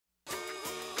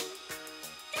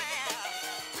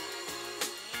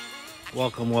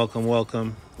Welcome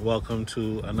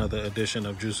to another edition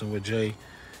of Juicing with Jay.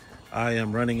 I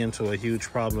am running into a huge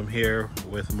problem here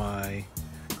with my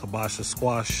Kobocha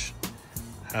squash.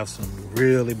 Have some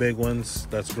really big ones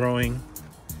that's growing,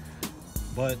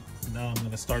 but now I'm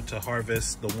going to start to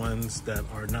harvest the ones that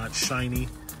are not shiny,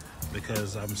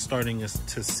 because I'm starting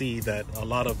to see that a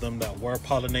lot of them that were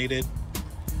pollinated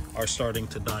are starting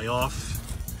to die off.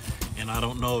 And I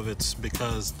don't know if it's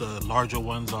because the larger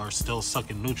ones are still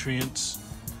sucking nutrients,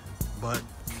 but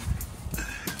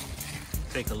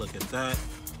take a look at that.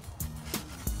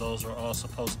 Those are all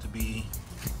supposed to be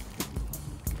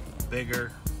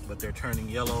bigger, but they're turning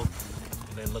yellow.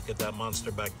 And then look at that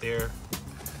monster back there.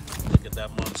 Look at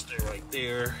that monster right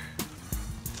there.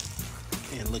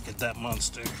 And look at that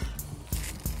monster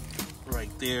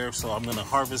right there. So I'm gonna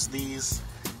harvest these,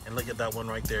 and look at that one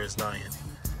right there is dying.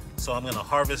 So I'm gonna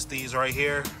harvest these right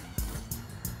here,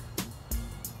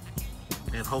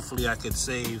 and hopefully I could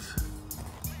save,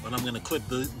 but I'm gonna clip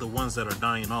the ones that are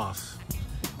dying off,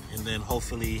 and then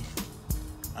hopefully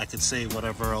I could save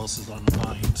whatever else is on the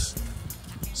vines.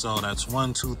 So that's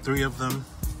 1, 2, 3 of them,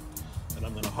 and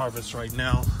I'm gonna harvest right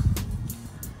now,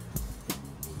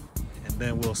 and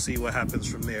then we'll see what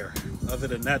happens from there. Other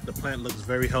than that, the plant looks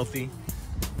very healthy.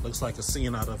 Looks like a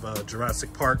scene out of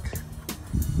Jurassic Park.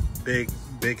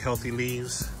 Big healthy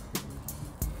leaves.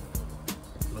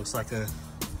 Looks like a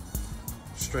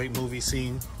straight movie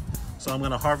scene. So I'm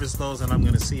gonna harvest those, and I'm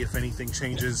gonna see if anything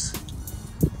changes.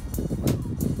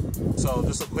 So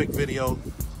just a quick video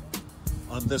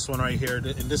on this one right here,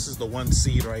 and this is the one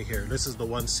seed right here. This is the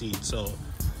one seed. So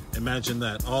imagine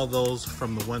that, all those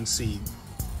from the one seed.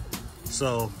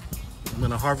 So I'm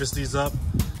gonna harvest these up,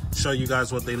 show you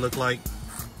guys what they look like,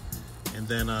 and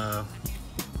then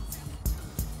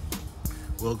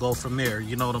we'll go from there.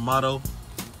 You know the motto,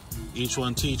 each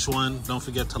one teach one. Don't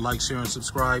forget to like, share, and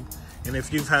subscribe. And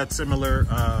if you've had similar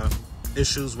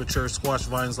issues with your squash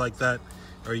vines like that,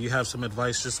 or you have some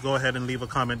advice, just go ahead and leave a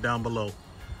comment down below.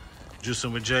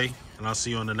 Juicing with Jay, and I'll see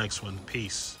you on the next one.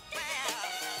 Peace.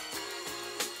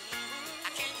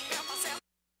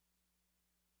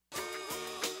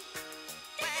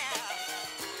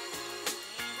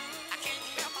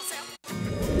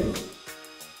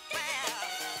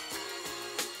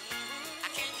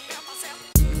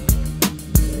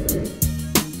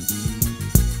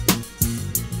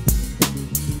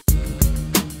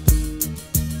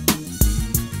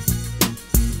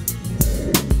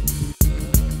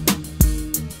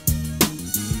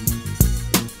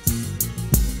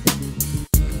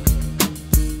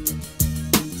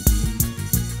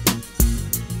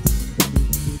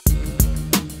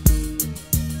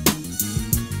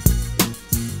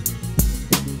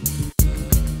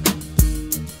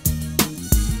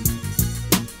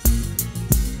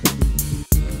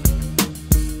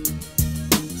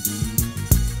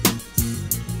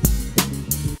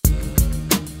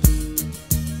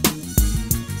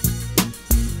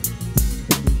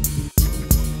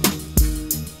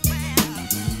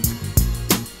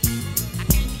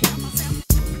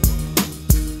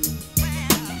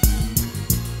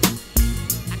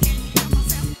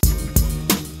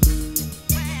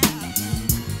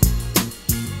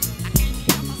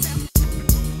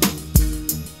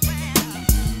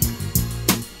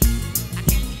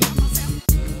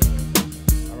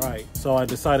 So I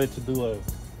decided to do a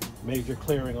major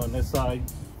clearing on this side,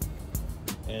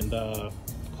 and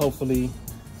hopefully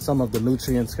some of the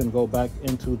nutrients can go back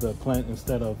into the plant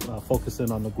instead of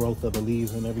focusing on the growth of the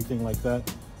leaves and everything like that.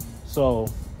 So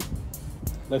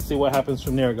let's see what happens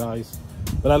from there, guys.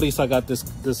 But at least I got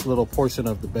this little portion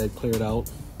of the bed cleared out.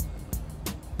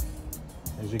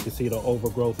 As you can see, the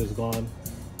overgrowth is gone,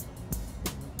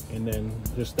 and then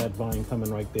just that vine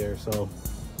coming right there. So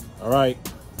all right,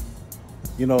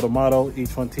 you know the motto,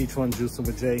 each one teach one, Juicing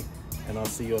with Jay, and I'll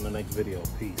see you on the next video.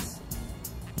 Peace.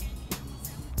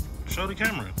 Show the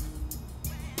camera.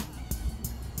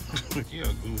 You're a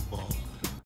goofball.